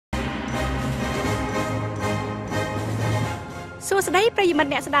សួស្តីប្រិយមិត្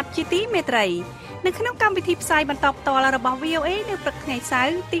តអ្នកស្ដាប់ជាទីមេត្រីនៅក្នុងកម្មវិធីផ្សាយបន្តផ្ទាល់របស់ VOA នៅព្រឹកថ្ងៃសៅ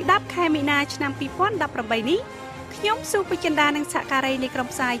រ៍ទី10 ខែមីនាឆ្នាំ2018នេះខ្ញុំស៊ូពិចិន្តានិងសហការីនៃក្រុម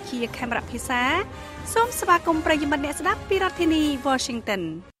ផ្សាយជាខេមរៈភាសាសូមស្វាគមន៍ប្រិយមិត្តអ្នកស្ដាប់ពីរដ្ឋធានី Washington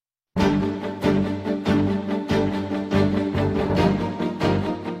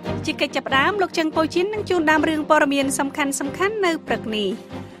ជាកិច្ចចាប់ផ្ដើមលោកចឹងប៉ូជីននឹងជូនដើមរឿងព័ត៌មានសំខាន់ៗនៅព្រឹកនេះ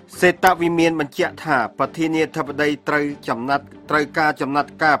សេតវិមានបញ្ជាក់ថាប្រធានាធិបតីត្រូវការចំណាត់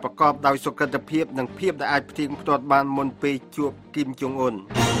ការប្រកបដោយសុក្រិតភាពនិងភាពដែលអាចផ្ទៀងផ្ទាត់បានមុនពេលជួបគីមចុងអ៊ុន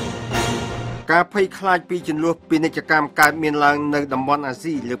ការភ័យខ្លាចពីចំនួនពាណិជ្ជកម្មកើតមានឡើងនៅតំបន់អា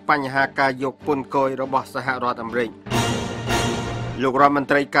ស៊ីលើបញ្ហាការយកពន្ធគយរបស់សហរដ្ឋអាមេរិកលោករដ្ឋមន្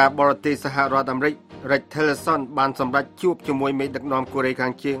ត្រីការបរទេសសហរដ្ឋអាមេរិក Rex Tillerson បានសម្រេចជួបជាមួយមេដឹកនាំកូរ៉េខា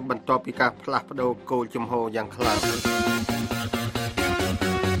ងជើងបន្ទាប់ពីការផ្លាស់ប្តូរគោលជំហរយ៉ាងខ្លាំង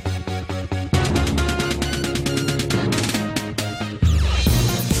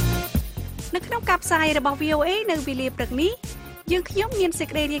នៅក្នុងការផ្សាយរបស់ VOA នៅវេលាព្រឹកនេះយើងខ្ញុំមានសេច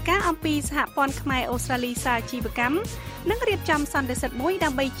ក្តីរាយការណ៍អំពីសហព័ន្ធខ្មែរអូស្ត្រាលីសាជីវកម្មនិងរៀបចំសន្និសីទមួយដើ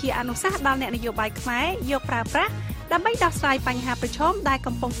ម្បីជាអនុសាសន៍ដល់អ្នកនយោបាយខ្មែរយកប្រើប្រាស់ដើម្បីដោះស្រាយបញ្ហាប្រឈមដែល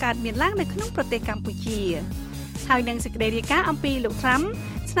កំពុងកើតមានឡើងនៅក្នុងប្រទេសកម្ពុជាហើយនឹងសេចក្តីរាយការណ៍អំពីលោក Trump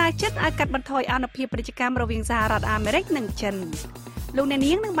ស្នើចិត្តឲ្យកាត់បន្ថយអនុភាពពាណិជ្ជកម្មរវាងសហរដ្ឋអាមេរិកនិងចិនលោកអ្នក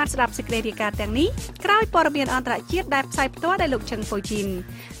នាងនឹងបានស្ដាប់សេចក្តីរាយការណ៍ទាំងនេះក្រោយព័ត៌មានអន្តរជាតិដែលផ្សាយផ្ទាល់ដោយលោកជឹងប៉ូជីន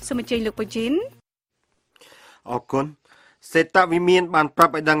សូមអញ្ជើញលោកប៉ូជីនអរគុណសេតវិមានបានប្រា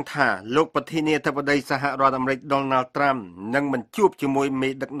ប់ឲ្យដឹងថាលោកប្រធានាធិបតីសហរដ្ឋអាមេរិក Donald Trump នឹងមិនជួបជាមួយមេ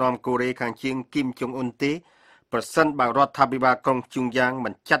ដឹកនាំកូរ៉េខាងជើងគីមចុងអ៊ុនទេប្រសិនបើរដ្ឋាភិបាលក្រុងជុងយ៉ាងមិ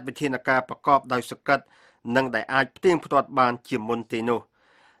នចាត់វិធានការប្រកបដោយសុក្រិតនិងដែលអាចផ្ទៀងផ្ទាត់បានជាមុនទេនោះ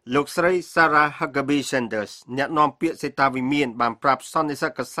លោកស្រី Sarah Huckabee Sanders អ្នកនាំពាក្យសេតាវិមានបានប្រាប់សន្និសី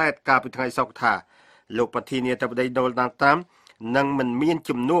ទកាសែតកាលពីថ្ងៃសុក្រថាលោកប្រធានាធិបតី Donald Trump នឹងមិនមាន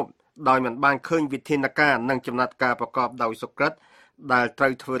ជំនួបដោយមិនបានឃើញវិធានការនិងចំណាត់ការប្រកបដោយសុក្រិតដែលត្រូ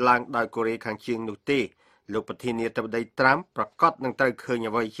វធ្វើឡើងដោយកូរ៉េខាងជើងនោះទេលោកប្រធានាធិបតី Trump ប្រកាសនឹងត្រូវឃើញ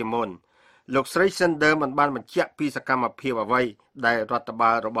អ្វីជាមុនលោកស្រី Sanders មិនបានបញ្ជាក់ពីសកម្មភាពអ្វីដែលរដ្ឋ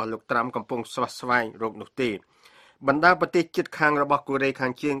បាលរបស់លោក Trump កំពុងស្វះស្វែងរកនោះទេបណ្ដាប្រទេសជិតខាងរបស់កូរ៉េខា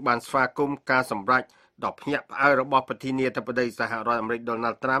ងជើងបានស្វាគមន៍ការសម្រេចដ៏ភ្ញាក់ផ្អើលរបស់ប្រធានាធិបតីសហរដ្ឋអាមេរិក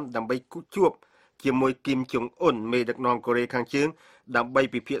Donald Trump ដើម្បីជួបជាមួយគីមចុងអ៊ុនមេដឹកនាំកូរ៉េខាងជើងដើម្បី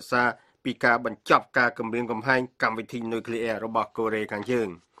ពិភាក្សាពីការបញ្ចប់ការគម្រាមកំហែងកម្មវិធីនុយក្លេអ៊ែររបស់កូរ៉េខាងជើង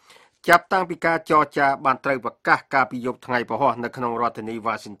ចាប់តាំងពីការចរចាបានត្រូវប្រកាសកាលពីយប់ថ្ងៃពហុនៅក្នុងរដ្ឋធានី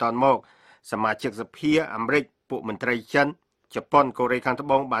Washington មកសមាជិកសភាអាមេរិកពួកមន្ត្រីចិនជប៉ុនកូរ៉េខាងត្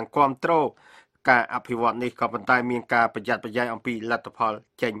បូងបានគាំទ្រការអភិវឌ្ឍនេះក៏ប៉ុន្តែមានការប្រយ័ត្នប្រយែងអំពីលទ្ធផល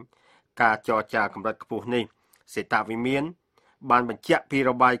ចេញការចរចាកម្រិតខ្ពស់នេះសេតាវិមានបានបញ្ជាក់ពី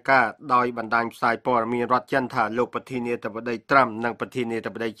របាយការណ៍ដោយបណ្ដាញផ្សាយព័ត៌មានរដ្ឋចិនថាលោកប្រធានាធិបតី Trump និងប្រធានាធិ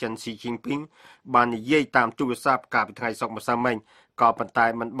បតីចិន Xi Jinping បាននិយាយតាមទូរស័ព្ទកាលពីថ្ងៃសុក្រម្សិលមិញក៏ប៉ុន្តែ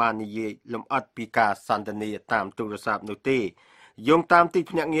មិនបាននិយាយលម្អិតពីការសន្ទនាតាមទូរស័ព្ទនោះទេយោងតាមទី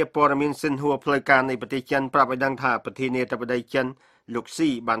ភ្នាក់ងារព័ត៌មានសិនហួរផ្លូវការនៃប្រទេសចិនប្រាប់ឲ្យដឹងថាប្រធានាធិបតីចិនលោកស៊ី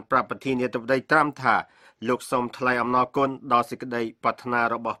បានប្រាប់ប្រធានាធិបតី Trump ថាលោកសូមថ្លែងអំណរគុណដល់សេចក្តីប្រាថ្នា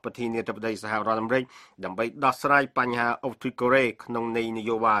របស់ប្រធានាធិបតីសហរដ្ឋអាមេរិកដើម្បីដោះស្រាយបញ្ហាអូទ្រីកូរ៉េក្នុងន័យន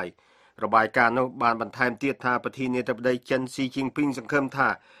យោបាយរបាយការណ៍នោះបានបន្ថែមទៀតថាប្រធានាធិបតីចិន Xi Jinping សង្ឃឹមថា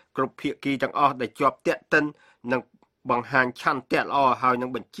គ្រប់ភាគីទាំងអស់ដែលជាប់ទាក់ទិននឹងបង្ហាញឆន្ទៈល្អហើយនឹង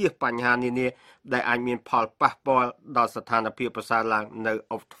បញ្ជៀសបញ្ហានានាដែលអាចមានផលប៉ះពាល់ដល់ស្ថានភាពប្រសើរឡើងនៅ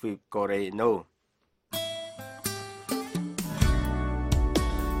អូទ្វីបកូរ៉េនោះ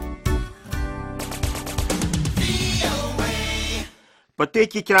ប្រទេស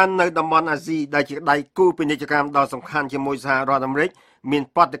ជាច្រើននៅតំបន់អាស៊ីដែលជាដៃគូពាណិជ្ជកម្មដ៏សំខាន់ជាមួយសហរដ្ឋអាមេរិកមាន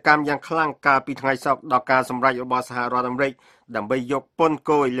បដកម្មយ៉ាងខ្លាំងកាលពីថ្ងៃសុក្រដល់ការសម្រេចរបស់សហរដ្ឋអាមេរិកដើម្បីយកពន្ធ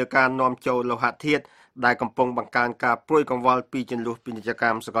គយលើការនាំចូលលោហៈធាតុដែលកំពុងបង្កើនការព្រួយកង្វល់ពីជន្លោះពាណិជ្ជក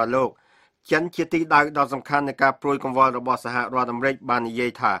ម្មសកលលោកចិនជាទីដៅដ៏សំខាន់នៃការព្រួយកង្វល់របស់សហរដ្ឋអាមេរិកបាននិយា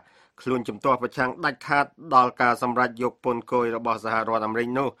យថាខ្លួនជំទាស់ប្រឆាំងដាច់ខាតដល់ការសម្រេចយកពន្ធគយរបស់សហរដ្ឋអាមេរិក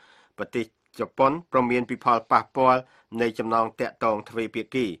នោះប្រទេសជប៉ុនព្រមមានពីផលប៉ះពាល់នៃចំណងតាក់ទងទ្វេភា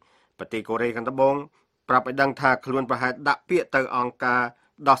គីប្រទេសកូរ៉េខាងត្បូងប្រាប់ឲ្យដឹងថាខ្លួនប្រហែលដាក់ពាក្យទៅអង្គការ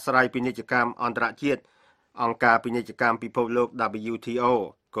ដោះស្រាយពាណិជ្ជកម្មអន្តរជាតិអង្គការពាណិជ្ជកម្មពិភពលោក WTO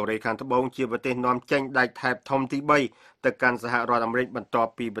កូរ៉េខាងត្បូងជាប្រទេសនាំចេញដែកថែបធំទី3ទៅកាន់សហរដ្ឋអាមេរិកបន្ទា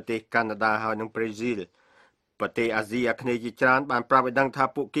ប់ពីប្រទេសកាណាដាហើយនិងប្រេស៊ីលប្រទេសអាស៊ីអាគ្នេយ៍ជាច្រើនបានប្រាប់ឲ្យដឹងថា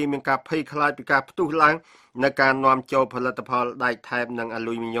ពួកគេមានការភ័យខ្លាចពីការផ្ទុះឡើងនៃការនាំចូលផលិតផលដែកថែបនិងអា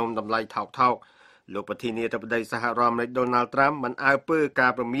លុយមីញ៉ុមតម្លៃថោកៗលោកប្រធានាធិបតីសហរដ្ឋអាមេរិក Donald Trump បានអើពើកា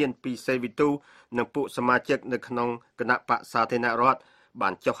រព្រមានពីសេវីទូនិងពួកសមាជិកនៅក្នុងគណៈបក្សសាធារណរដ្ឋ បា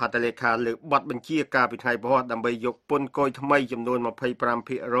នចុះហត្ថលេខាលើបទបញ្ជាការពីថ្ងៃព្រហស្បតិ៍ដើម្បីយកពន្ធគយថ្មីចំនួន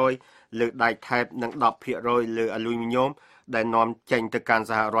 25% លើដែកថែបនិង 10% លើអាលុយមីញ៉ូមដែលនាំចេញទៅកាន់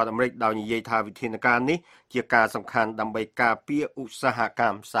សហរដ្ឋអាមេរិកដោយនិយាយថាវិធានការនេះជាការសំខាន់ដើម្បីការពារឧស្សាហក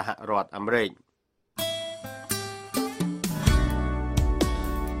ម្មសហរដ្ឋអាមេរិក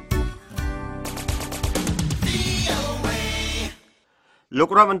លោក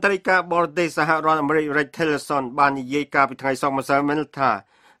រដ្ឋមន្ត្រីការបរទេសសហរដ្ឋអាមេរិក Rex Tillerson បាននិយាយកាលពីថ្ងៃសុក្រម្សិលមិញថា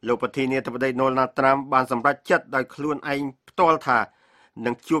លោកប្រធានាធិបតី Donald Trump បានសម្រេចចិត្តដោយខ្លួនឯងផ្ទាល់ថា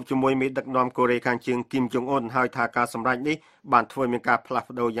នឹងជួបជាមួយមេដឹកនាំកូរ៉េខាងជើងគីមចុងអ៊ុនហើយថាការសម្រេចនេះបានធ្វើមានការផ្លាស់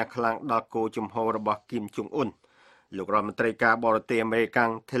ប្ដូរយ៉ាងខ្លាំងដល់គោលជំហររបស់គីមចុងអ៊ុនលោករដ្ឋមន្ត្រីការបរទេសអាមេរិក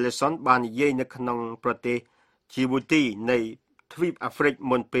Tillerson បាននិយាយនៅក្នុងប្រទេស Djibouti នៃទ្វីបអាហ្វ្រិក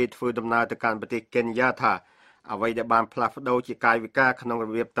មុនពេលធ្វើដំណើរទៅកាន់ប្រទេសកេនយ៉ាថាអ្វីដែលបានផ្លាស់ប្ដូរជាកាយវិការក្នុងរ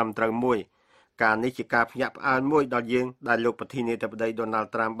បៀបត្រឹមត្រូវមួយការនេះជាការភ្ញាក់ផ្អើលមួយដល់យើងដែលលោកប្រធានាធិបតី Donald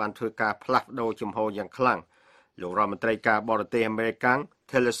Trump បានធ្វើការផ្លាស់ប្ដូរជំហរយ៉ាងខ្លាំងលោករដ្ឋមន្ត្រីការបរទេសអាមេរិក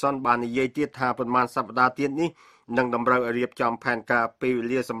Tillerson បាននិយាយទៀតថាប្រមាណសប្តាហ៍ទៀតនេះនឹងតម្រូវឲ្យរៀបចំផែនការពេលវេ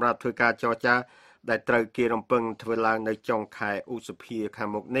លាសម្រាប់ធ្វើការចរចាដែលត្រូវគេរំពឹងធ្វើឡើងនៅចុងខែឧសភាខាង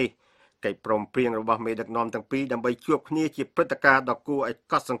មុខនេះកិច្ចព្រមព្រៀងរបស់មេដឹកនាំទាំងពីរដើម្បីជួបគ្នាជាព្រឹត្តិការណ៍ដ៏គួរឲ្យ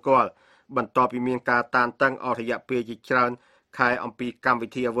កត់សម្គាល់បន្ទាប់ពីមានការតានតឹងអស់រយៈពេលជាច្រើនខែអំពីកម្មវិ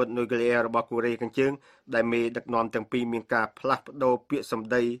ធីអាវុធនុយក្លេអ៊ែររបស់កូរ៉េខាងជើងដែលមេដឹកនាំទាំងពីរមានការផ្លាស់ប្ដូរពាក្យសម្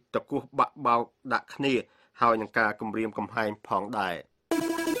ដីតគោះបាក់បោកដាក់គ្នាហើយនឹងការគំរាមកំហែងផងដែរ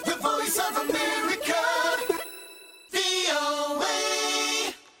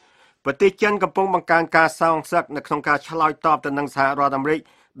ប្រទេសចិនកំពុងបង្កើនការសងសឹកនៅក្នុងការឆ្លើយតបទៅនឹងសហរដ្ឋអាមេរិក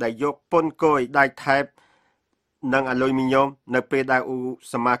ដែលយកពន្ធគយដែកថែបនិងអាលុយមីញ៉ូមនៅពេលដែល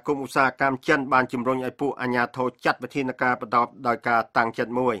សមាគមឧស្សាហកម្មចិនបានជំរុញឲ្យពួកអាជ្ញាធរចាត់វិធានការបន្តដោយការតាំងចិត្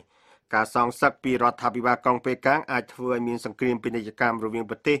តមួយការសងសឹកពីរដ្ឋាភិបាលក្រុងប៉េកាំងអាចធ្វើឲ្យមានសង្គ្រាមពាណិជ្ជកម្មរវាង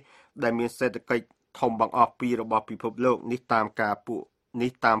ប្រទេសដែលមានសេដ្ឋកិច្ចធំបង្អស់ពីររបស់ពិភពលោកនេះតាមពួក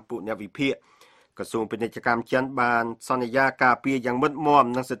អ្នកវិភាគក្រសួងពាណិជ្ជកម្មចិនបានសន្យាការពារយ៉ាងមុតមាំ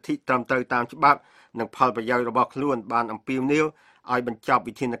និងសិទ្ធិត្រឹមត្រូវតាមច្បាប់និងផលប្រយោជន៍របស់ខ្លួនបានអំពាវនាវឲ្យបញ្ចប់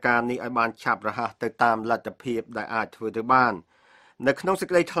វិធានការនេះឲ្យបានឆាប់រហ័សទៅតាមលទ្ធភាពដែលអាចធ្វើទៅបាននៅក្នុងសេច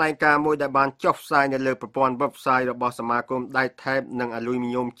ក្តីថ្លែងការណ៍មួយដែលបានចុះផ្សាយនៅលើប្រព័ន្ធ website របស់សមាគមដែកថែបនិងអាលុយមី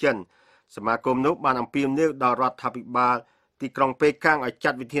ញ៉ូមចិនសមាគមនោះបានអំពាវនាវដល់រដ្ឋាភិបាលទីក្រុងប៉េកាំងឲ្យ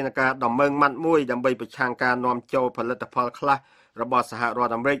ចាត់វិធានការដ៏ម៉ឺងម៉ាត់មួយដើម្បីប្រឆាំងការនាំចូលផលិតផលខ្លះរបស់សហរដ្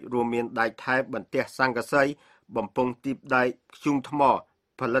ឋអាមេរិករួមមានដែកថែបបន្ទះស័ង្កសីបំពង់ទីបដែកធ្យូងថ្ម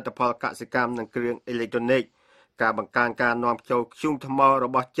ផលិតផលកសិកម្មនិងគ្រឿងអេឡិចត្រូនិកការបង្កើនការនាំចូលធ្យូងថ្មរ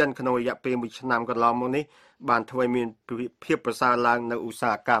បស់ចិនក្នុងរយៈពេល1ឆ្នាំកន្លងមកនេះបានធ្វើឲ្យមានភាពប្រសើរឡើងនៅឧស្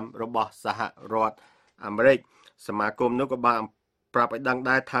សាហកម្មរបស់សហរដ្ឋអាមេរិកសមាគមនោះក៏បានប្រាប់ឲ្យដឹង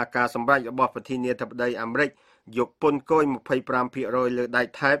ដែរថាការសម្រេចរបស់ប្រធានាធិបតីអាមេរិកយកពន្ធគយ 25% លើដែក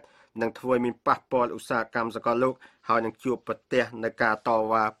ថែបនឹងធ្វើឲ្យមានប៉ះពាល់ឧស្សាហកម្មសកលលោកហើយនឹងជួបប្រទះនៅការត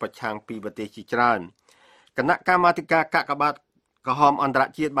វ៉ាប្រឆាំងពីប្រទេសជាច្រើនគណៈកម្មាធិការកាកបាទក្រហមអន្តរ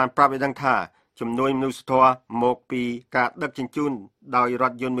ជាតិបានប្រាប់ឲ្យដឹងថាជំនួយមនុស្សធម៌មកពីការដឹកជញ្ជូនដោយរ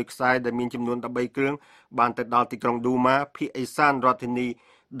ថយន្តមួយខ្សែដែលមានចំនួន13គ្រឿងបានទៅដល់ទីក្រុងឌូម៉ាភាគឥសានរដ្ឋធានី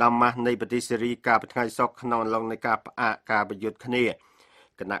ដាម៉ាស់នៃប្រទេសសេរីកាលពីថ្ងៃសុក្រក្នុងអំឡុងនៃការផ្អាកការប្រយុទ្ធគ្នា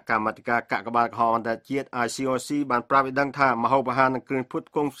គណៈកម្មាធិការកាកបាទក្រហមអន្តរជាតិ ICRC បានប្រាប់ឲ្យដឹងថាម្ហូបអាហារនិងគ្រឿងផ្គត់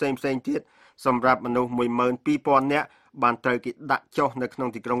ផ្គង់ផ្សេងៗទៀតសម្រាប់មនុស្ស 12,000 នាក់បានត្រូវគេដាក់ចុះនៅក្នុង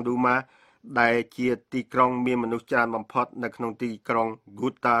ទីក្រុងឌូម៉ាដែលជាទីក្រុងមានមនុស្សច្រើនបំផុតនៅក្នុងទីក្រុងហ្គូ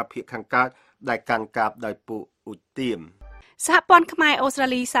តាភាគខាងកើតដែលកាន់កាប់ដោយពួកឧទាមសហព័ន្ធខ្មែរអូស្ត្រា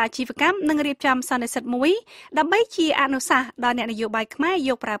លីសាជីវកម្មនឹងរៀបចំសន្និសីទមួយដើម្បីជាអនុសាសន៍ដល់អ្នកនយោបាយខ្មែរយ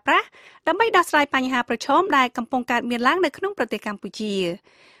កប្រើប្រាស់ដើម្បីដោះស្រាយបញ្ហាប្រឈមដែលកំពុងកើតមានឡើងនៅក្នុងប្រទេសកម្ពុជា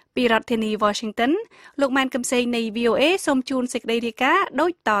ពីរដ្ឋធានី Washington លោកម៉ែនកឹមសេងនៃ VOA សូមជូនសេចក្តីរាយការណ៍ដូ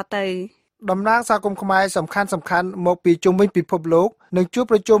ចតទៅតំណាងសហគមន៍ខ្មែរសំខាន់មកពីជុំវិញពិភពលោកនឹងជួប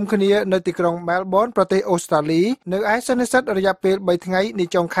ប្រជុំគ្នានៅទីក្រុង Melbourne ប្រទេសអូស្ត្រាលីនៅឯសន្និសីទរយៈពេល3ថ្ងៃនា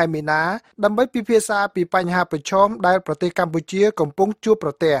ចុងខែមីនាដើម្បីពិភាក្សាពីបញ្ហាប្រឈមដែលប្រទេសកម្ពុជាកំពុងជួបប្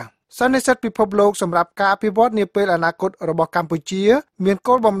រទះសន្និសីទពិភពលោកសម្រាប់ការអភិវឌ្ឍនាពេលអនាគតរបស់កម្ពុជាមាន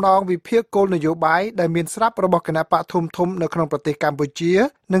គោលបំណងវិភាគគោលនយោបាយដែលមានស្រាប់របស់គណៈបកធំនៅក្នុងប្រទេសកម្ពុជា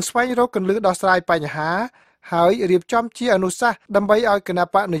និងស្វែងរកគន្លឹះដោះស្រាយបញ្ហាហើយរៀបចំជាអនុសាសន៍ដើម្បីឲ្យគណៈ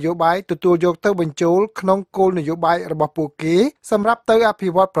បកនយោបាយទទួលយកទៅបញ្ចូលក្នុងគោលនយោបាយរបស់ពួកគេសម្រាប់ទៅអភិ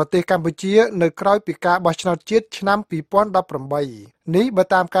វឌ្ឍប្រទេសកម្ពុជានៅក្រោយពីការបោះឆ្នោតជាតិឆ្នាំ2018នេះបើ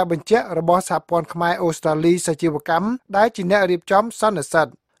តាមការបញ្ជាក់របស់សហព័ន្ធខ្មែរអូស្ត្រាលីសាជីវកម្មដែលជាអ្នករៀបចំសន្និសីទ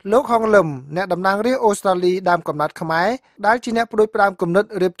លោកហងលឹមអ្នកតំណាងរាស្ត្រអូស្ត្រាលីដើមកំណត់ខ្មែរដែលជាអ្នកផ្ដួចផ្ដើមគំនិត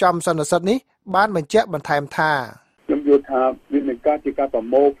រៀបចំសន្និសីទនេះបានបញ្ជាក់បន្ថែមថាខ្ញុំយល់ថាវានឹង ការជាការប្រ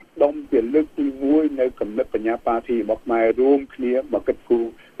មូលដុំជាលើកទី1នៅគំនិតបញ្ញាបាធីរបស់ខ្មែររួមគ្នាមកគិតគូរ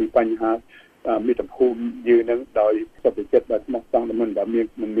ពីបញ្ហាមាតុភូមិយើងនឹងដោយសុខចិត្តដោយស្មោះត្រង់មិនមាន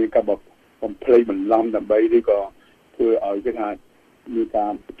ការបំភ្លៃបន្លំដើម្បីឬក៏ធ្វើឲ្យគេថាមានកា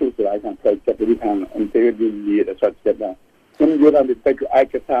រទូស្រាយខាងផ្លូវចិត្តឬខាងអន្តរជាតិដែលសុខចិត្តដែរខ្ញុំយល់ថាវាជាឯ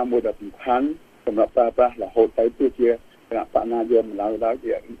កសារមួយដ៏សំខាន់សម្រាប់ប្រើប្រាស់រហូតទៅទោះជាគណៈបកណាយកមកឡើង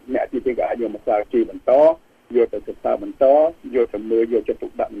ជាអ្នកទី2ក៏អាចយកមកសារជីបន្តយកទៅសិក្សាបន្តយកទៅមើលយកចិត្តទុ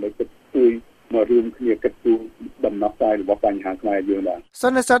កដាក់នៅគិតជួយមករួមគ្នាគិតគូរដំណោះស្រាយរបស់បញ្ហាខ្មែរយើងដែរស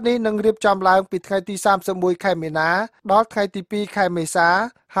ន្និសីទនេះនឹងរៀបចំឡើងពីថ្ងៃទី31ខែមីនាដល់ថ្ងៃទី2ខែមេសា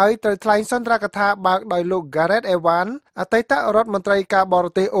ហើយត្រូវថ្លែងសន្ទរកថាបើកដោយលោក Gareth Ewan អតីតរដ្ឋមន្ត្រីការបរ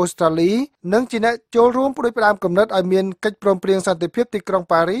ទេសអូស្ត្រាលីនិងជាអ្នកចូលរួមផ្ដួចផ្ដើមគំនិតឲ្យមានកិច្ចព្រមព្រៀងសន្តិភាពទីក្រុង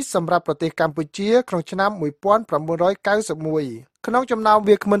ប៉ារីសសម្រាប់ប្រទេសកម្ពុជាក្នុងឆ្នាំ1991ក្នុងចំណោម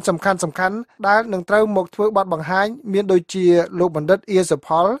វាគ្មិនសំខាន់ដែលនឹងត្រូវមកធ្វើបទបង្ហាញមានដូចជាលោកបណ្ឌិតអៀសផ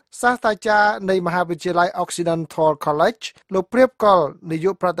លសាស្ត្រាចារ្យនៃមហាវិទ្យាល័យ Occidental College លោកព្រាបកុលនាយ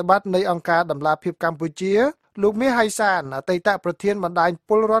កប្រតិបត្តិនៃអង្គការដំឡាភិបកម្ពុជាលោកមាសហៃសានអតីតប្រធានបណ្ដាញព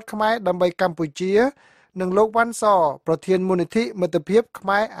លរដ្ឋខ្មែរដើម្បីកម្ពុជានិងលោកវ៉ាន់សប្រធានមូលនិធិមិត្តភាពខ្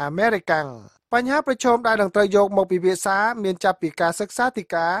មែរអាមេរិកាំងបញ្ហាប្រឈមដែលនឹងត្រូវយកមកពិភាក្សាមានចាប់ពីការសិក្សាធិ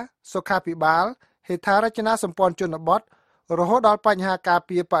ការសុខាភិបាលហេដ្ឋារចនាសម្ព័ន្ធជនបទរហូតដល់បញ្ហាការ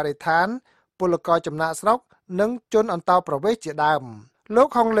ពារបរិស្ថានពលករចំណាក់ស្រុកនិងជនអន្តោប្រវេសន៍ជាដើមលោក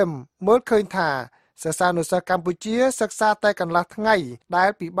ហុងលឹមមើលឃើញថាសិស្សានុសិស្សកម្ពុជាសិក្សាតែកន្លះថ្ងៃដែល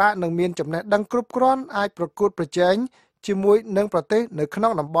ពិបាកនឹងមានចំណេះដឹងគ្រប់គ្រាន់អាចប្រកួតប្រជែងជាមួយនឹងប្រទេសនៅក្នុ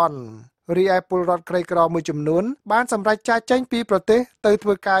ងតំបន់រីឯពលរដ្ឋក្រីក្រមួយចំនួនបានសម្រេចចាកចេញពីប្រទេសទៅធ្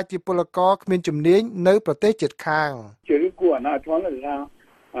វើការជាពលករគ្មានជំនាញនៅប្រទេសជិតខាងជារឿងគួរអាណត្តិផងថា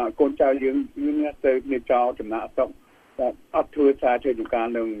កូនចៅយើងទៅមានចោលចំណាក់ស្រុកអត់ធ្វើសារជាការ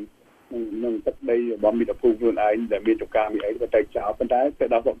នឹងទឹកដីរបស់មិត្តភូមិខ្លួនឯងដែលមានចការមានអីក៏ទៅចោលប៉ុន្តែទៅ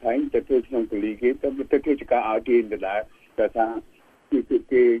ដល់ស្រុកថៃទៅធ្វើក្នុងពលីគេទៅធ្វើចការឲ្យគេដដែលតែថា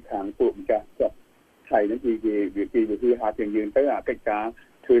គេខាងពួកម្ចាស់ស្រុកថៃហ្នឹងគេវាហាជាងយើងទៅអាកិច្ចការ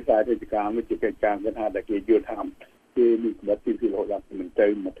ធ្វើសារជាការមួយជាកិច្ចការគាត់ថាតែគេយល់ថាគេមានកម្រិតទីរហូតដល់មិនទៅ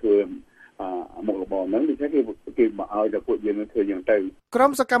មកធ្វើមុខរបរហ្នឹងដូចគេមកឲ្យតែពួកយើងធ្វើយ៉ាងទៅក្រុ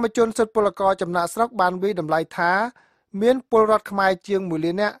មសកម្មជនសិទ្ធិពលករចំណាក់ស្រុកបានវិយតម្លៃថាមានពលរដ្ឋខ្មែរជាង1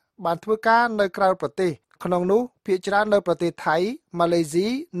លាននាក់បានធ្វើការនៅក្រៅប្រទេសក្នុងនោះភាគច្រើននៅប្រទេសថៃម៉ាឡេស៊ី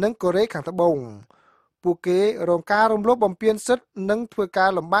និងកូរ៉េខាងត្បូងពួកគេរងការរំលោភបំពានសិទ្ធិនិងធ្វើការ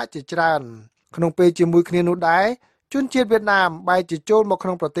លំបាកជាច្រើនក្នុងពេលជាមួយគ្នានោះដែរជនជាតិវៀតណាមបែរជាចូលមកក្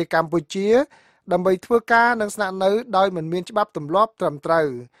នុងប្រទេសកម្ពុជាដើម្បីធ្វើការនិងស្នាក់នៅដោយមិនមានច្បាប់ទម្លាប់ត្រឹមត្រូវ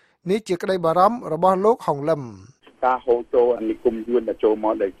នេះជាក្តីបារម្ភរបស់លោកហុងលឹមការហូរចូលអានិគមយួនដែលចូលម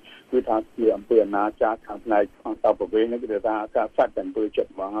កដែលគឺថាជាអំពើអនាចារខាងផ្នែកអន្តរប្រវេសន៍នេះគឺថាការសាច់តែអំពើចិត្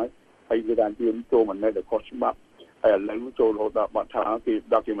តមកហើយគឺថាយើងចូលមកនៅតែខុសច្បាប់ហើយឥឡូវចូលរហូតដល់បាត់ថាគេ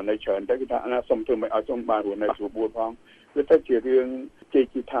ដល់គេមិននៅច្រើនទៅគឺថាអាសុំធ្វើមិនឲ្យសុំបានរស់នៅស្រួលផងវាទៅជារឿងជ័យ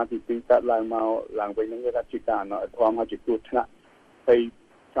ជីថាទី2កើតឡើងមកឡើងវិញហ្នឹងគឺថាជាការអនុធម៌ហើយជាគ្រោះថ្នាក់ហើយ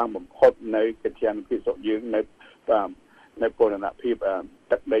តាមបំផុតនៅកិច្ចការពិសុយើងនៅពលរដ្ឋភាព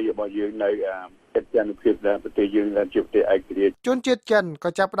ទឹកដីរបស់យើងនៅកិច្ចការភាពដែលប្រទេសយើងជាប្រទេសឯករាជ្យជនជាតិចិនក៏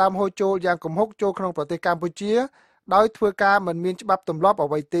ចាប់ផ្ដើមហូរចូលយ៉ាងគំហុកចូលក្នុងប្រទេសកម្ពុជាដោយធ្វើការមិនមានច្បាប់ទម្លាប់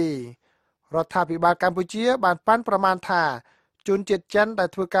អ្វីទេរដ្ឋាភិបាលកម្ពុជាបានប៉ាន់ប្រមាណថាជនជាតិចិនដែល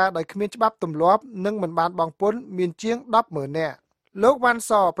ធ្វើការដោយគ្មានច្បាប់ទម្លាប់និងមិនបានបង់ពន្ធមានជាង 10,000 នាក់លោកវ៉ាន់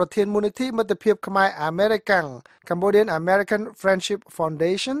សប្រធានមូលនិធិមិត្តភាពខ្មែរអាមេរិកាំង Cambodian American Friendship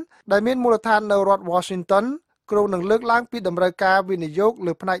Foundation ដែលមានមូលដ្ឋាននៅរដ្ឋ Washington គ្រោងនឹងលើកឡើងពីតម្រូវការវិនិយោគ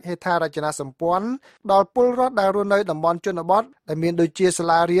លើផ្នែកហេដ្ឋារចនាសម្ព័ន្ធដល់ពលរដ្ឋដែលរស់នៅតំបន់ជនបទដែលមានដូចជាសា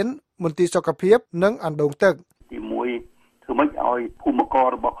លារៀនមន្ទីរសុខភាពនិងអណ្ដូងទឹកទី1ធ្វើម៉េចឲ្យភូមិករ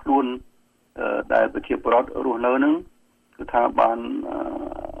របស់ខ្លួនដែលប្រជាពលរដ្ឋរស់នៅនឹងគឺថាបាន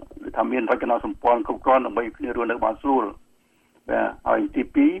ថាមានរចនាសម្ព័ន្ធគ្រប់គ្រាន់ដើម្បីគ្នារស់នៅបានស្រួលបាទហើយទី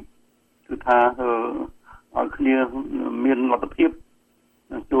2គឺថាឲ្យគ្នាមានលទ្ធភាព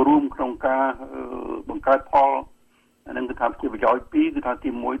ចូលរួមក្នុងការបង្កើតផលហ្នឹងគឺថាជាប្រយោជន៍2គឺថាទី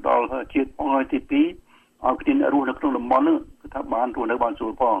1ដល់ជាតិផងហើយទី2ឲ្យគ្នារស់នៅក្នុងតំបន់ហ្នឹងគឺថាបានរស់នៅបានស្រួ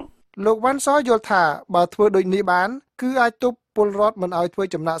លផងលោកវ៉ាន់សយល់ថាបើធ្វើដូចនេះបានគឺអាចទប់ពលរដ្ឋមិនឲ្យធ្វើ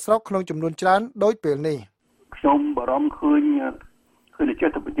ចំណាក់ស្រុកក្នុងចំនួនច្រើនដូចពេលនេះខ្ញុំបារម្ភឃើញចេះ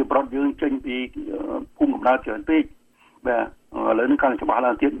តែប្រជាពលរដ្ឋយើងចេញពីភូមិកំណើតច្រើនពេកបាទឥឡូវនេះកាន់តែច្បាស់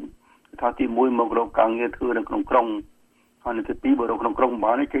ឡើងទៀតថាទី1មករកការងារធ្វើនៅក្នុងក្រុងហើយទី2បើរកក្នុងក្រុង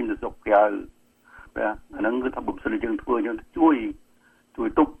បានចេញទៅស្រុកក្រៅបាទអាហ្នឹងគឺថាបើសិនយើងធ្វើយើងជួយ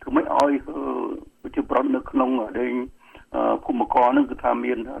ទប់ធ្វើម៉េចឲ្យប្រជាពលរដ្ឋនៅក្នុងភូមិករហ្នឹងគឺថា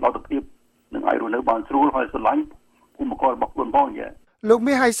មានលទ្ធភាពនឹងឲ្យរស់នៅបានស្រួលហើយស្រឡាញ់ភូមិកររបស់ខ្លួនផង លោក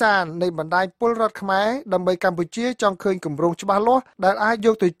មាសហៃសាននៃបណ្ដាញពលរដ្ឋខ្មែរដើម្បីកម្ពុជាចង់ឃើញគម្រោងច្បាស់លាស់ដែលអាចយ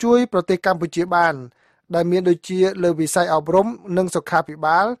កទៅជួយប្រទេសកម្ពុជាបានដែលមានដូចជាលើវិស័យអប់រំនិងសុខាភិ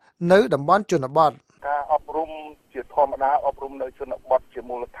បាលនៅតំបន់ជនបទការអប់រំជាធម្មតាអប់រំនៅជនបទជា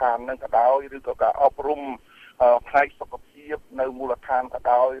មូលដ្ឋាននឹងក៏ដោយឬក៏ការអប់រំផ្នែកសុខភាពនៅមូលដ្ឋានក៏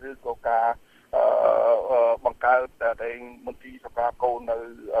ដោយឬក៏ការបង្កើតតែមន្ទីរសុខាភិបាលនៅ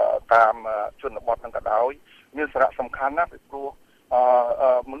តាមជនបទនឹងក៏ដោយមានសារៈសំខាន់ណាស់ពីព្រោះ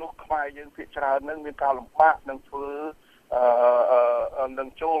មនុស្សខ្មែរយើងភាគច្រើននឹងមានការលំបាកនឹងធ្វើនឹង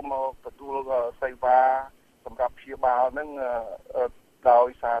ចូលមកទទួលសេវាសម្រាប់ព្យាបាលនឹងដោយ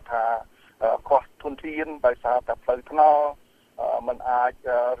សារថាខ្វះធនធានដោយសារតែផ្លូវថ្នល់มันអាច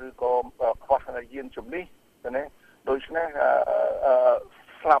ឬក៏ខ្វះយានជំនិះណាដូច្នេះ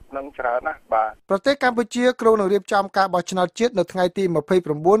ស្លាប់នឹងច្រើនណាស់បាទប្រទេសកម្ពុជាគ្រោងនឹងរៀបចំការបោះឆ្នោតជាតិនៅថ្ងៃទី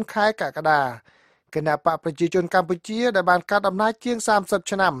29ខែកក្កដាគណៈបកប្រជាជនកម្ពុជាដែលបានកាត់អំណាចជាង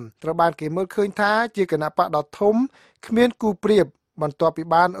30ឆ្នាំត្រូវបានគេមើលឃើញថាជាគណៈបកដ៏ធំគ្មានគូប្រៀបបន្ទាប់ពី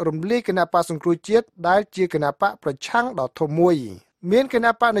បានរំលាយគណៈបកសង្គ្រោះជាតិដែលជាគណៈបកប្រឆាំងដ៏ធំមួយមានគ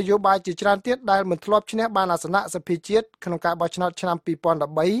ណៈបកនយោបាយជាច្រើនទៀតដែលមិនធ្លាប់ឈ្នះបានអាសនៈសភាជាតិក្នុងការបោះឆ្នោតឆ្នាំ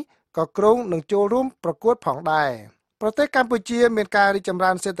2013ក៏គ្រោងនឹងចូលរួមប្រកួតផងដែរប្រទេសកម្ពុជាមានការរីកចម្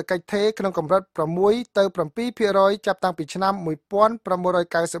រើនសេដ្ឋកិច្ចថេរក្នុងកម្រិត6ទៅ7% ចាប់តាំងពីឆ្នាំ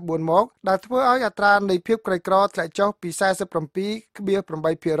1994មកដែលធ្វើឲ្យអត្រានៃភាពក្រីក្រធ្លាក់ចុះពី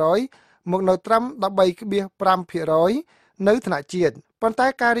 47.8% មកនៅត្រឹម 13.5% នៅថ្នាក់ជាតិប៉ុន្តែ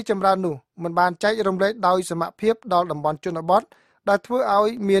ការរីកចម្រើននោះមិនបានចែករំលែកដោយសមភាពដល់តំបន់ជនបទដែលធ្វើឲ្យ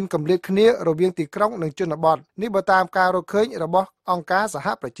មានគម្លាតគ្នារវាងទីក្រុងនិងជនបទនេះបើតាមការរកឃើញរបស់អង្គការសហ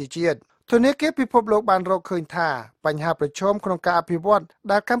ប្រជាជាតិធនាគារពិភពលោកបានរកឃើញថាបញ្ហាប្រឈមក្នុងការអភិវឌ្ឍ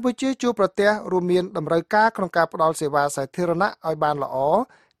ដែលកម្ពុជាជួបប្រទះរួមមានតម្រូវការក្នុងការផ្តល់សេវាសាធារណៈឲ្យបានល្អ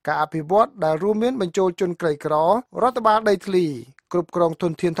ការអភិវឌ្ឍដែលរួមមានបញ្ចូលជនក្រីក្ររដ្ឋបាលដីធ្លីគ្រប់គ្រងធ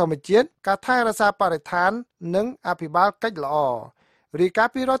នធានធម្មជាតិការថែរក្សាបរិស្ថាននិងអភិបាលកិច្ចល្អរីកា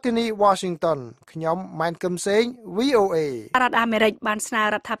ពីរដ្ឋធានី Washington ខ្ញុំម៉ែនកឹមសេង VOA រដ្ឋអាមេរិកបានស្នើ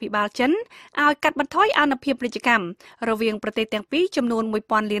រដ្ឋាភិបាលចិនឲ្យកាត់បន្ថយអានុភាពពាណិជ្ជកម្មរវាងប្រទេសទាំងពីរចំនួន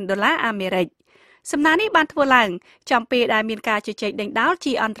$1000 លានអាមេរិកសំណើនេះបានធ្វើឡើងចំពេលដែលមានការជជែកដេញដោល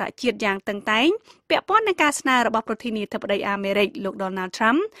ជាអន្តរជាតិយ៉ាងតឹងតែងពាក់ព័ន្ធនឹងការស្នើរបស់ប្រធានាធិបតីអាមេរិកលោក Donald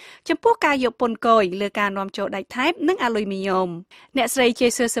Trump ចំពោះការយកពន្ធគយលើការនាំចូលដែកថែបនិងអាលុយមីញ៉ូមអ្នកស្រី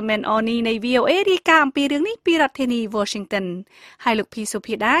Jessamine Oni នៃ VOA រាយការណ៍អំពីរឿងនេះពីរដ្ឋធានី Washington ហើយលោកភីសុ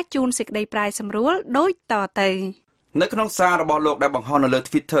ភាដាជូនសេចក្តីប្រាយសម្រួលដូចតទៅនៅក្នុងសាររបស់លោកដែលបង្ហោះនៅលើ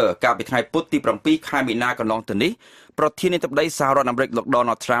Twitter កាលពីថ្ងៃពុធទី7ខែមីនាកន្លងទៅនេះប្រធានាធិបតីសហរដ្ឋអាមេរិកលោក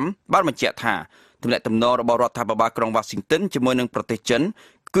Donald Trump បានបញ្ជាក់ថាទំនាក់ទំនងរបស់រដ្ឋាភិបាលក្រុង Washington ជាមួយនឹងប្រទេសចិន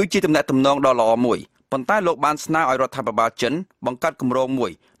គឺជាទំនាក់ទំនងដ៏ល្អមួយប៉ុន្តែលោកបានស្នើឲ្យរដ្ឋាភិបាលចិនបង្កើតគម្រោងមួ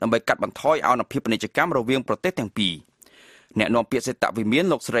យដើម្បីកាត់បន្ថយអានុភាពពាណិជ្ជកម្មរវាងប្រទេសទាំងពីរអ្នកនាំពាក្យសេតវិមាន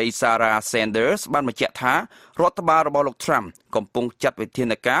លោកស្រី Sarah Sanders បានបញ្ជាក់ថារដ្ឋបាលរបស់លោក Trump កំពុងចាត់វិធា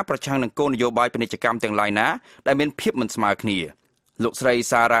នការប្រឆាំងនឹងគោលនយោបាយពាណិជ្ជកម្មទាំងឡាយណាដែលមានភាពមិនស្មើគ្នាលោកស្រី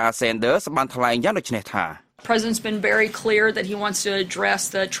Sarah Sanders បានថ្លែងយ៉ាងដូចនេះថាThe President's been very clear that he wants to address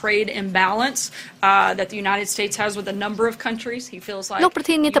the trade imbalance that the United States has with a number of countries. He feels like លោកប្រ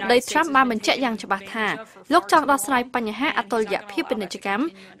ធានាធិបតី Trump បានបញ្ជាក់យ៉ាងច្បាស់ថាលោកចង់ដោះស្រាយបញ្ហាអតុល្យភាពពាណិជ្ជកម្ម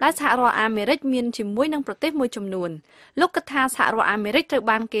ដែលសហរដ្ឋអាមេរិកមានជាមួយនឹងប្រទេសមួយចំនួនលោកគិតថាសហរដ្ឋអាមេរិកត្រូវ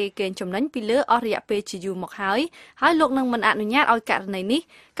បានគេកេងចំណេញពីលើអស់រយៈពេលជាយូរមកហើយលោកនឹងមិនអនុញ្ញាតឲ្យករណីនេះ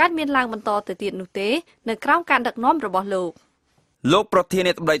កើតមានឡើងបន្តទៅទៀតនោះទេនៅក្រោមការដឹកនាំរបស់លោកប្រធា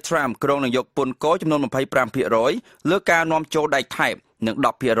នាធិបតី Trump ក្រុងនឹងយកពន្ធគយចំនួន 25% លើការនាំចូលដែកថែបនិង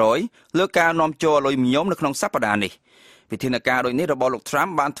 10% លើការនាំចូលអាលុយមីញ៉ូមនៅក្នុងសប្តាហ៍នេះវិធានការដូចនេះរបស់លោក Trump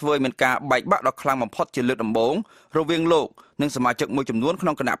បានធ្វើឲ្យមានការបែកបាក់ដ៏ខ្លាំងបំផុតជាលើកដំបូងរវាងលោកនិងសមាជិកមួយចំនួនក្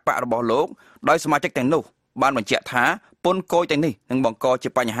នុងគណៈបករបស់លោកដោយសមាជិកទាំងនោះបានបញ្ជាក់ថាពន្ធគយទាំងនេះនឹងបង្កជា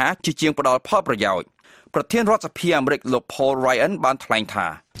បញ្ហាជាជាងផ្ដល់ផលប្រយោជន៍ប្រធានរដ្ឋសភាអាមេរិកលោក Paul Ryan បានថ្លែងថា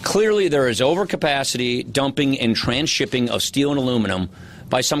Clearly there is overcapacity dumping and transshipping of steel and aluminum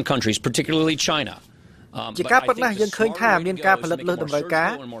by some countries particularly China ជាការពិតណាស់យើងឃើញថាមានការផលិតលើសតម្រូវការ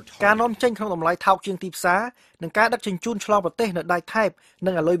នាំចេញក្នុងតម្លៃថោកជាងទីផ្សារនិងការដឹកជញ្ជូនឆ្លងប្រទេសនៅដែកថែប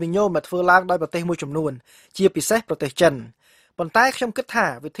និងអាលុយមីញ៉ូមមកធ្វើឡើងដោយប្រទេសមួយចំនួនជាពិសេសប្រទេសចិនប៉ុន្តែខ្ញុំគិតថា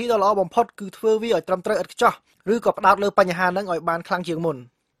វិធីដ៏ល្អបំផុតគឺធ្វើវាឲ្យត្រឹមត្រូវឥតខ្ចោះឬក៏ផ្ដោតលើបញ្ហាហ្នឹងឲ្យបានខ្លាំងជាងមុន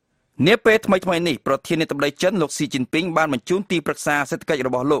នាពេលថ្មីៗនេះប្រធានាធិបតីចិនលោកស៊ីជីនពីងបានបញ្ជូនទីប្រឹក្សាសេដ្ឋកិច្ចរ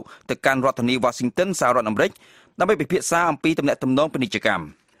បស់លោកទៅកាន់រដ្ឋធានី Washington សហរដ្ឋអាមេរិកដើម្បីពិភាក្សាអំពីទំនាក់ទំនងពាណិជ្ជកម្ម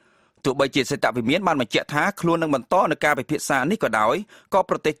ទោះបីជាសេតវិមានបានបញ្ជាក់ថាខ្លួននឹងបន្តនៅការពិភាក្សានេះក៏ដោយក៏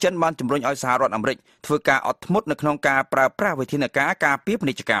ប្រទេសចិនបានជំរុញឲ្យសហរដ្ឋអាមេរិកធ្វើការអត់ធ្មត់នៅក្នុងការប្រើប្រាស់វិធានការការពារពា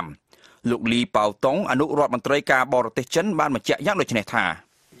ណិជ្ជកម្មលោកលីប៉ៅតុងអនុរដ្ឋមន្ត្រីការបរទេសចិនបានបញ្ជាក់យ៉ាងដូចនេះថា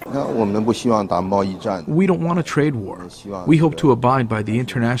We don't want a trade war. We hope to abide by the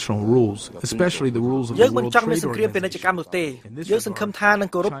international rules, especially the rules of the World Trade Organization. យើងសង្ឃឹមថានឹង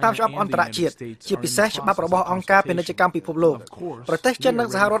គោរពតាមច្បាប់អន្តរជាតិជាពិសេសច្បាប់របស់អង្គការពាណិជ្ជកម្មពិភពលោកប្រទេសចិននិង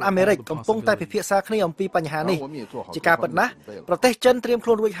សហរដ្ឋអាមេរិកកំពុងតែពិភាក្សាគ្នាអំពីបញ្ហានេះជាការពិតណាស់ប្រទេសចិនត្រៀមខ្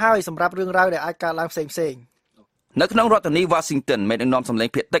លួនរួចហើយសម្រាប់រឿងរ៉ាវដែលអាចកើតឡើងផ្សេងៗ នៅក្នុងរដ្ឋធានី Washington មេដឹកនាំសម្លេង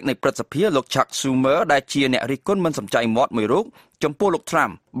ភាគតិចនៃព្រឹទ្ធសភាលោក Chuck Schumer ដែលជាអ្នករិះគន់មិនសំចៃមាត់មួយរូបចំពោះលោក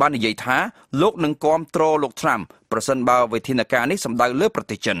Trump បាននិយាយថាលោកនឹងគាំទ្រលោក Trump ប្រសិនបើវិធានការនេះសម្ដៅលើប្រ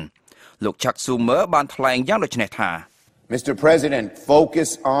ទេសចិនលោក Chuck Schumer បានថ្លែងយ៉ាងដូចនេះថា Mr. President, focus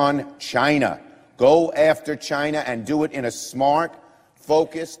on China. Go after China and do it in a smart,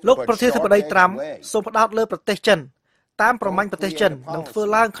 focused, លោកប្រធានាធិបតី Trump សូមផ្ដោតលើប្រទេសចិនតាមប្រមាញ់ប្រទេសចិននឹងធ្វើ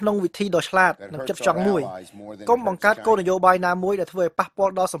ឡើងក្នុងវិធីដ៏ឆ្លាតនិងចិត្តចង់មួយកុំបង្កើតគោលនយោបាយណាមួយដែលធ្វើឲ្យប៉ះពា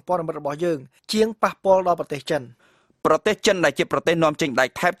ល់ដល់សម្ព័ន្ធមិត្តរបស់យើងជាងប៉ះពាល់ដល់ប្រទេសចិនប្រទេសចិនដែលជាប្រទេសនាំចេញដែក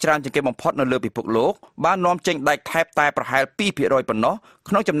ថែបច្រើនជាងគេបំផុតនៅលើពិភពលោកបាននាំចេញដែកថែបតែប្រហែល 2% ប៉ុណ្ណោះ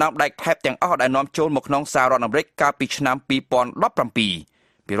ក្នុងចំណោមដែកថែបទាំងអស់ដែលនាំចូលមកក្នុងសហរដ្ឋអាមេរិកកាលពីឆ្នាំ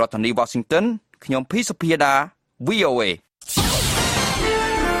 2017 ពីរដ្ឋធានី Washington ខ្ញុំភីសុភាដា VOA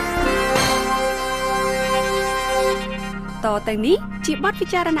តទៅនេះជាបទពិ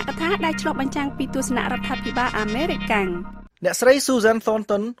ចារណកថាដែលឆ្លុះបញ្ចាំងពីទស្សនៈរដ្ឋាភិបាលអាមេរិកកាំងអ្នកស្រី Susan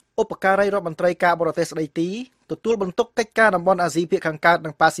Thornton ឧបការីរដ្ឋមន្ត្រីការបរទេសស្ដីទីទទួលបន្ទុកកិច្ចការតំបន់អាស៊ីភាគខាងកើតនិ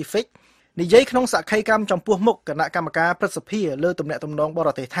ងប៉ាស៊ីហ្វិកនិយាយក្នុងសក្ខីកម្មចំពោះមុខគណៈកម្មការព្រឹទ្ធសភាលើទំនាក់ទំនងបរ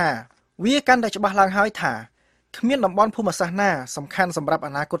ទេសថាវាកាន់តែច្បាស់ឡើងហើយថាគ្មានតំបន់ភូមិសាស្ត្រណាសំខាន់សម្រាប់អ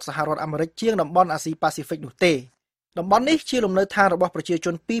នាគតសហរដ្ឋអាមេរិកជាងតំបន់អាស៊ីប៉ាស៊ីហ្វិកនោះទេតំបន់នេះជាលំនៅឋានរបស់ប្រជាជ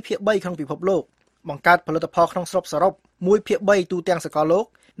ន 2/3 ក្នុងពិភពលោកបង្កើតផលិតផលក្នុងស្រុកសរុប 1/3 ទូទាំងសកលលោក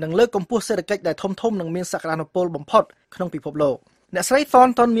និងលើកកម្ពស់សេដ្ឋកិច្ចដែលធំធំនិងមានសក្តានុពលបំផុតក្នុងពិភពលោកអ្នកស្រី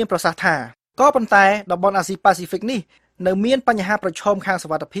Thornton មានប្រសាសន៍ថាក៏ប៉ុន្តែតំបន់អាស៊ីប៉ាស៊ីហ្វិកនេះនៅមានបញ្ហាប្រឈមខាងសុ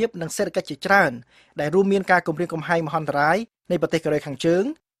វត្ថិភាពនិងសេដ្ឋកិច្ចជាច្រើនដែលរួមមានការគំរាមកំហែងមហន្តរាយនៃប្រទេសកូរ៉េខាងជើង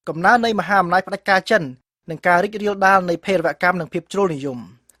កំណើននៃមហាអំណាចផ្ដាច់ការចិននិងការរីករាលដាលនៃភេរវកម្មនិងភាពជ្រុលនិយម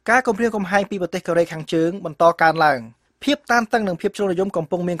ការគំរាមកំហែងពីប្រទេសកូរ៉េខាងជើងបន្តកើនឡើងភាពតានតឹងនិងភាពជ្រុលនិយមកំ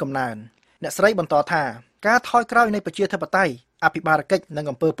ពុងមានកំណើនអ្នកស្រីបន្តថាការថយក្រោយនៃប្រជាធិបតេយ្យអភិបាលកិច្ចនិង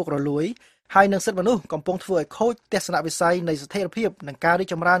អំពើពុករលួយហើយនឹងសិទ្ធិមនុស្សកំពុងធ្វើឲ្យខូចទស្សនវិស័យនៃស្ថិរភាពនិងការរីក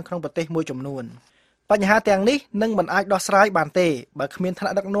ចម្រើនក្នុងប្រទេសមួយចំនួនបញ្ហាទាំងនេះនឹងមិនអាចដោះស្រាយបានទេបើគ្មានថ្នា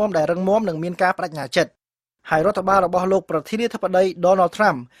ក់ដឹកនាំដែលរឹងមាំនិងមានការបដិញ្ញាចិត្តហើយរដ្ឋបាលរបស់លោកប្រធានាធិបតី Donald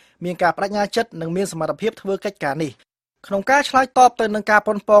Trump មានការបដិញ្ញាចិត្តនិងមានសមត្ថភាពធ្វើកិច្ចការនេះក្នុងការឆ្លើយតបទៅនឹងការ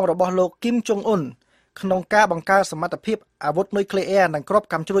ប៉ុនប៉ងរបស់លោក Kim Jong Un ក្នុងការបង្កើតសមត្ថភាពអាវុធនុយក្លេអ៊ែរនិងគ្រាប់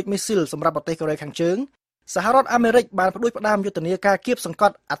កាំជ្រួចមីស៊ីលសម្រាប់ប្រទេសកូរ៉េខាងជើងសហរដ្ឋអាមេរិកបានផ្ដួចផ្ដើមយុទ្ធនាការគៀបសង្ក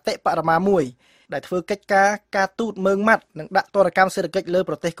ត់អតិបរមាមួយដែលធ្វើកិច្ចការទូតមើងម៉ាត់និងដាក់ទណ្ឌកម្មសេដ្ឋកិច្ចលើ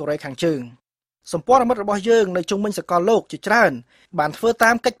ប្រទេសកូរ៉េខាងជើងសម្ព័ន្ធមិត្តរបស់យើងនៅជុំវិញសកលលោកជាច្រើនបានធ្វើ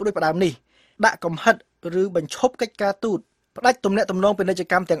តាមកិច្ចផ្ដួចផ្ដើមនេះដាក់កំហិតឬបញ្ឈប់កិច្ចការទូតផ្ដាច់ទំនាក់ទំនងពាណិជ្ជ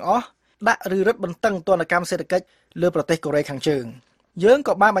កម្មទាំងអស់ដាក់ឬរឹតបន្តឹងទណ្ឌកម្មសេដ្ឋកិច្ចលើប្រទេសកូរ៉េខាងជើងយើង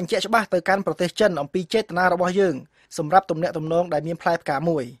ក៏បានបញ្ជាក់ច្បាស់ទៅកាន់ប្រទេសចិនអំពីចេតនារបស់យើងសម្រាប់ទំនាក់ទំនងដែលមានផ្លែផ្កា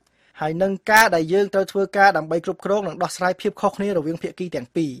មួយហើយនឹងការដែលយើងត្រូវធ្វើការដើម្បីគ្រប់គ្រងនិងដោះស្រាយភាពខុសគ្នារវាងភាគីទាំង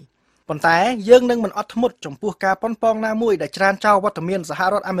ពីរប៉ុន្តែយើងនឹងមិនអត់ធ្មត់ចំពោះការប៉ុនប៉ងណាមួយដែលច្រានចោលវត្តមានសហ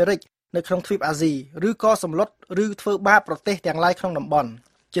រដ្ឋអាមេរិកនៅក្នុងទ្វីបអាស៊ីឬក៏សម្លុតឬធ្វើបាបប្រទេសទាំងឡាយក្នុងតំបន់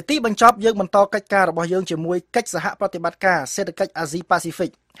ជាទីបញ្ចប់យើងបន្តកិច្ចការរបស់យើងជាមួយកិច្ចសហប្រតិបត្តិការសេដ្ឋកិច្ចអាស៊ីប៉ាស៊ីហ្វិ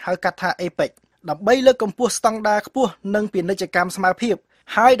កហៅកាត់ថា APEC ដើម្បីលើកកម្ពស់ស្តង់ដារខ្ពស់និងពាណិជ្ជកម្មស្មើភាព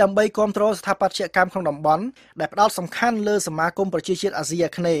ហើយដើម្បីគ្រប់គ្រងស្ថាបត្យកម្មក្នុងតំបន់ដែលផ្ដោតសំខាន់លើសមាគមប្រជាជាតិអាស៊ី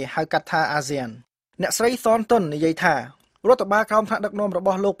អាគ្នេយ៍ហៅកាត់ថា ASEAN អ្នកស្រី Thornton និយាយថារដ្ឋបាលក្រោមថ្នាក់ដឹកនាំរប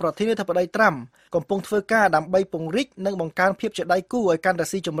ស់លោកប្រធានាធិបតី Trump កំពុងធ្វើការដើម្បីពង្រីកនិងបង្កើនភាពជាដៃគូឲ្យកាន់តែ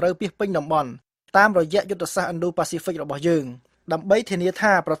ស៊ីជម្រៅពាសពេញតំបន់តាមរយៈយុទ្ធសាស្ត្រ Indo-Pacific របស់យើងដើម្បីធានា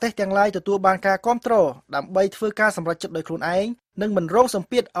ថាប្រទេសទាំងឡាយទទួលបានការគាំទ្រដើម្បីធ្វើការសម្រេចចិត្តដោយខ្លួនឯងនិងមិនរងសម្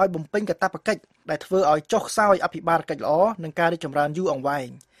ពាធឲ្យបំពេញកាតព្វកិច្ចដែលធ្វើឲ្យចុះខ្សោយអភិបាលកិច្ចល្អនិងការរីកចម្រើនយូរអង្វែង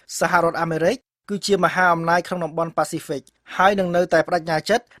សហរដ្ឋអាមេរិកគឺជាមហាអំណាចក្នុងតំបន់ប៉ាស៊ីហ្វិកហើយនឹងនៅតែបដិញ្ញា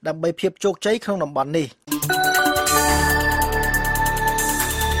ចិត្តដើម្បីភាពជោគជ័យក្នុងតំបន់នេះ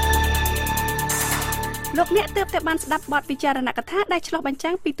លោកអ្នកទើបតែបានស្ដាប់បទពិចារណកថាដែលឆ្លុះបញ្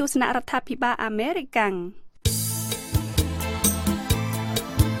ចាំងពីទស្សនៈរដ្ឋាភិបាលអាមេរិកកាំង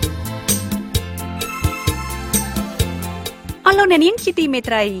អស់លោកអ្នកនាងជាទីមេ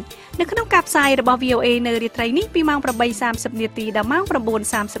ត្រីនៅក្នុងការផ្សាយរបស់ VOA នៅរាត្រីនេះពីម៉ោង 8:30 នាទីដល់ម៉ោង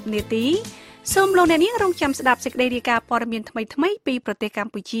 9:30 នាទីសូមលោកអ្នកនាងរងចាំស្ដាប់សេចក្តីរាយការណ៍ព័ត៌មានថ្មីៗពីប្រទេសក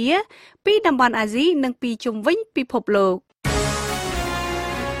ម្ពុជាពីតំបន់អាស៊ីនិងពីជុំវិញពិភពលោក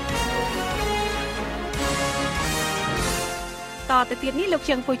តទៅទៀតនេះលោក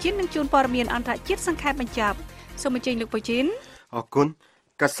ជើងពូជីននឹងជូនព័ត៌មានអន្តរជាតិសង្ខេបបញ្ចប់សូមអញ្ជើញលោកពូជីនអរគុណ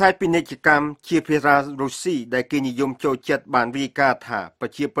កសែតពាណិជ្ជកម្មជាភាសារុស្ស៊ីដែលគេនិយមចូលចិត្តបានរាយការណ៍ថាប្រ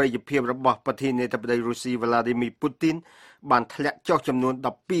ជាប្រិយភាពរបស់ប្រធានាធិបតីរុស្ស៊ី Vladimir Putin បានធ្លាក់ចុះចំនួន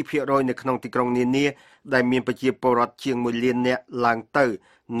 12% នៅក្នុងទីក្រុងនានាដែលមានប្រជាពលរដ្ឋជាង 1 លាននាក់ឡើងទៅ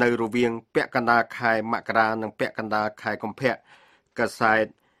នៅរវាងពាក់កណ្ដាលខែមករានិងពាក់កណ្ដាលខែកុម្ភៈកសែត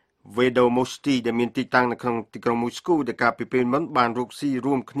Vedomosti ដែលមានទីតាំងនៅក្នុងទីក្រុងមូស្គូដែលកាលពីពេលមុនបានរកស៊ី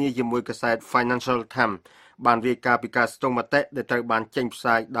រួមគ្នាជាមួយកសែត Financial Times បានរាយការណ៍ពីការស្ទង់មតិដែលត្រូវបានចេញផ្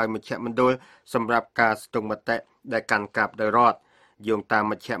សាយដោយមជ្ឈមណ្ឌលសម្រាប់ការស្ទង់មតិដែលកាន់កាប់ដោយរដ្ឋយោងតាម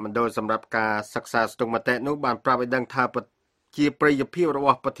មជ្ឈមណ្ឌលសម្រាប់ការសិក្សាស្ទង់មតិនោះបានប្រាប់ឲ្យដឹងថាជាប្រិយភាពរប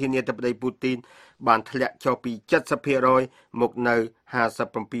ស់ប្រធានាធិបតីពូទីនបានធ្លាក់ចុះពី 70% មកនៅ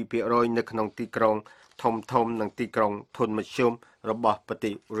 57% នៅក្នុងទីក្រុងធំៗនិងទីក្រុងធនមធ្យមរបស់ប្រទេ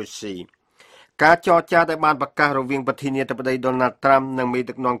សរុស្ស៊ីការចរចាដែលបានប្រកាសរវាងប្រធានាធិបតី Donald Trump និងមេ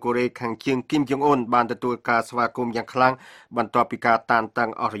ដឹកនាំកូរ៉េខាងជើង Kim Jong-un បានទទួលការស្វាគមន៍យ៉ាងខ្លាំងបន្ទាប់ពីការតានតឹង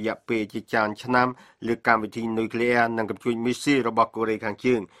អស់រយៈពេលជាច្រើនឆ្នាំលើកម្មវិធីនុយក្លេអ៊ែរនិងកំជួញមីស៊ីលរបស់កូរ៉េខាង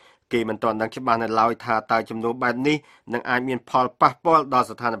ជើងគេមិនទាន់ដឹងច្បាស់នៅឡើយថាតើចំនួនបែបនេះនឹងអាចមានផលប៉ះពាល់ដល់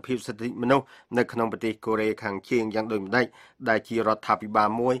ស្ថានភាពសិទ្ធិមនុស្សនៅក្នុងប្រទេសកូរ៉េខាងជើងយ៉ាងដូចម្តេចដែលជារដ្ឋាភិបាល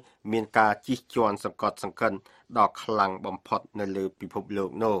មួយមានការជិះជាន់សង្កត់សង្កិនដ៏ខ្លាំងបំផុតនៅលើពិភពលោ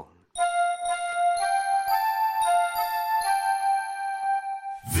កនោះ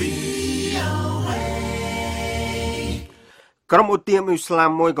ក្រុមឧទាមអ៊ីស្លា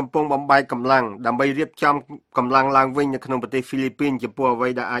មមួយកំពុងបំបែកកម្លាំងដើម្បីរៀបចំកម្លាំងឡើងវិញនៅក្នុងប្រទេសហ្វីលីពីនចំពោះអ្វី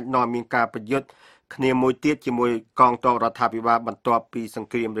ដែលអាចនាំមានការប្រយុទ្ធគ្នាមួយទៀតជាមួយកងទ័ពរដ្ឋាភិបាលបន្ទាប់ពីសង្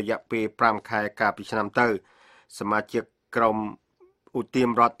គ្រាមរយៈពេល5ខែកាលពីឆ្នាំទៅសមាជិកក្រុមឧទាម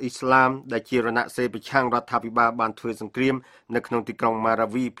រដ្ឋអ៊ីស្លាមដែលជារណសិរ្សប្រឆាំងរដ្ឋាភិបាលបានធ្វើសង្គ្រាមនៅក្នុងទីក្រុងម៉ារ៉ា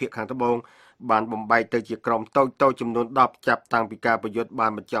វីភាគខាងត្បូងបានបំបែកទៅជាក្រុមតូចៗចំនួន10ចាប់តាំងពីការប្រយុទ្ធបា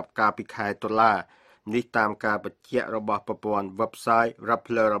នបញ្ចប់កាលពីខែតុលានេះតាមការបញ្ជាក់របស់ប្រព័ន្ធ website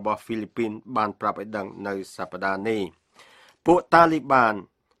Rappler របស់ហ្វីលីពីនបានប្រាប់ឲ្យដឹងនៅសប្តាហ៍នេះពួកតាលីបាន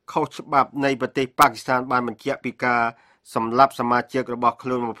ខុសច្បាប់នៃប្រទេសប៉ាគីស្ថានបានបញ្ជាក់ពីការសម្លាប់សមាជិករបស់ខ្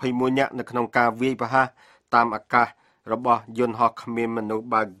លួន21នាក់នៅក្នុងការវាយប្រហារតាមអាកាសរបស់យន្តហោះគ្មានមនុស្ស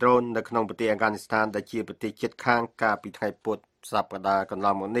បើក drone នៅក្នុងប្រទេសអាហ្គានីស្ថានដែលជាប្រទេសជិតខាងកាលពីថ្ងៃពុធសប្តាហ៍កន្ល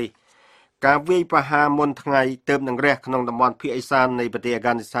ងមកនេះការវាយប្រហារមុនថ្ងៃទើបនឹងរះក្នុងតំបន់ភាគឦសាននៃប្រទេសអាហ្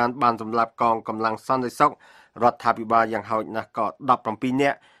គានីស្ថានបានសម្លាប់កងកម្លាំងសន្តិសុខរដ្ឋាភិបាលយ៉ាងហោចណាស់ក៏17នា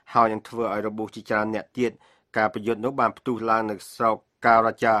ក់ហើយនឹងធ្វើឲ្យរបួសជាច្រើនអ្នកទៀតការប្រយុទ្ធនោះបានផ្ទុះឡើងនៅស្រុកកា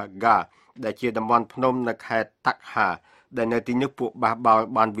រ៉ាចាហ្គាដែលជាតំបន់ភ្នំនៅខេត្តតាក់ហាដែលនៅទីនោះពួកបះបោរ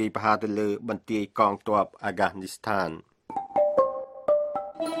បានវាយប្រហារទៅលើបន្ទាយកងទ័ពអាហ្គានីស្ថាន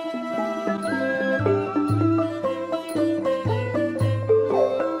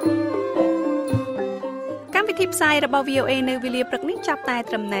កម្មវិធីផ្សាយរបស់ VOA នៅវេលាព្រឹកនេះចាប់តែ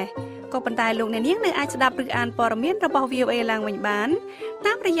ត្រឹមនេះក៏ប៉ុន្តែលោកអ្នកនាងនៅអាចស្ដាប់ឬអានព័ត៌មានរបស់ VOA ឡើងវិញបាន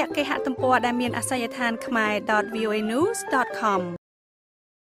តាមរយៈគេហទំព័រដែលមានអាសយដ្ឋាន khmer.voanews.com